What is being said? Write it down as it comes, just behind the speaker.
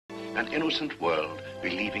an innocent world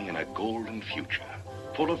believing in a golden future,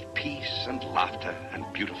 full of peace and laughter and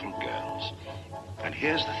beautiful girls. And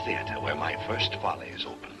here's the theater where my first follies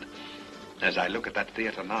opened. As I look at that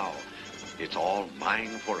theater now, it's all mine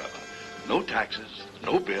forever. No taxes,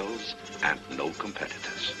 no bills, and no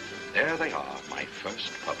competitors. There they are, my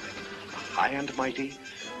first public, the High and Mighty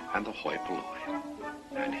and the Hoi Polloi.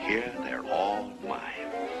 And here they're all mine.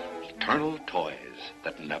 Eternal toys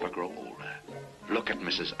that never grow older. Look at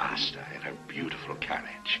Mrs. Astaire in her beautiful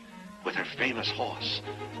carriage, with her famous horse,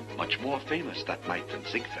 much more famous that night than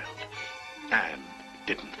Ziegfeld. And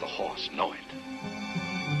didn't the horse know it?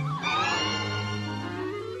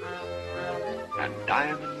 And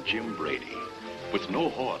Diamond Jim Brady, with no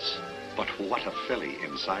horse, but what a filly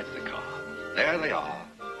inside the car. There they are,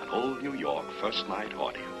 an old New York first night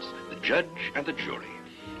audience, the judge and the jury.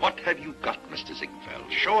 What have you got, Mr.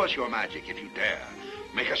 Ziegfeld? Show us your magic if you dare.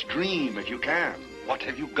 Make us dream if you can. What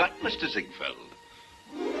have you got, Mr. Ziegfeld?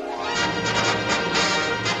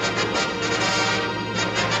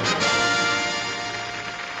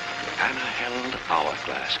 Anna-held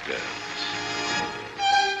hourglass girls.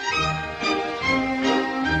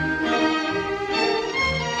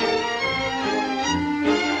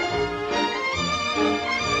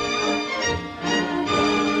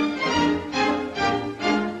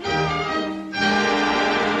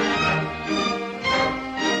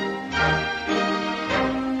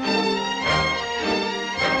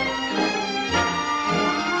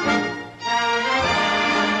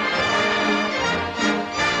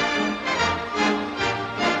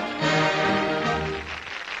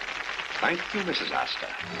 Thank you, Mrs.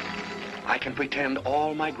 Astaire. I can pretend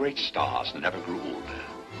all my great stars never grew older,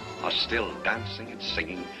 are still dancing and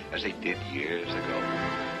singing as they did years ago.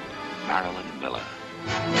 Marilyn Miller.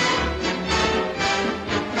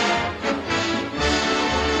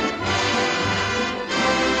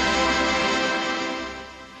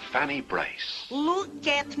 Fanny Brice. Look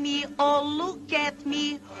at me, oh, look at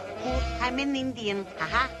me. Oh, I'm an Indian.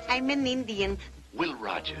 Haha, I'm an Indian. Will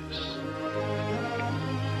Rogers.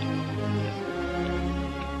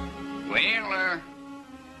 Well,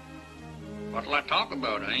 what'll I talk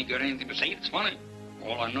about? I ain't got anything to say that's funny.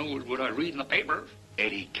 All I know is what I read in the paper.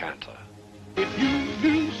 Eddie Cantor. If you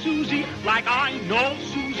knew Susie like I know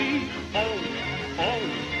Susie, oh, oh,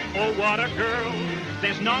 oh, what a girl.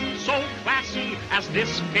 There's none so classy as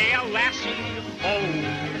this fair lassie. Oh,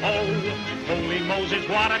 oh, holy Moses,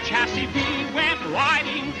 what a chassis. We went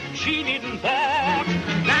riding, she didn't balk.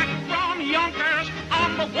 Back from Yonkers,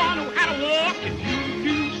 I'm the one who had a walk. If you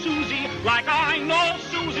knew Susie like I know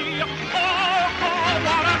Susie, oh, oh,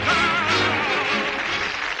 what a girl.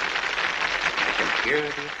 I can hear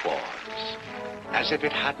the applause, as if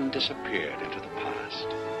it hadn't disappeared into the past.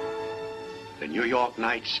 The New York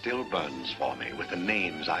night still burns for me with the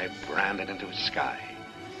names I've branded into the sky.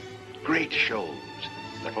 Great shows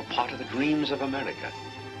that were part of the dreams of America.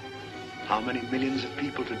 How many millions of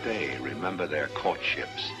people today remember their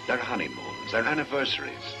courtships, their honeymoons, their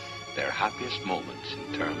anniversaries, their happiest moments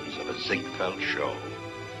in terms of a Ziegfeld show?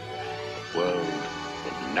 The world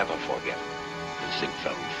will never forget the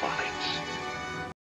Ziegfeld Follies.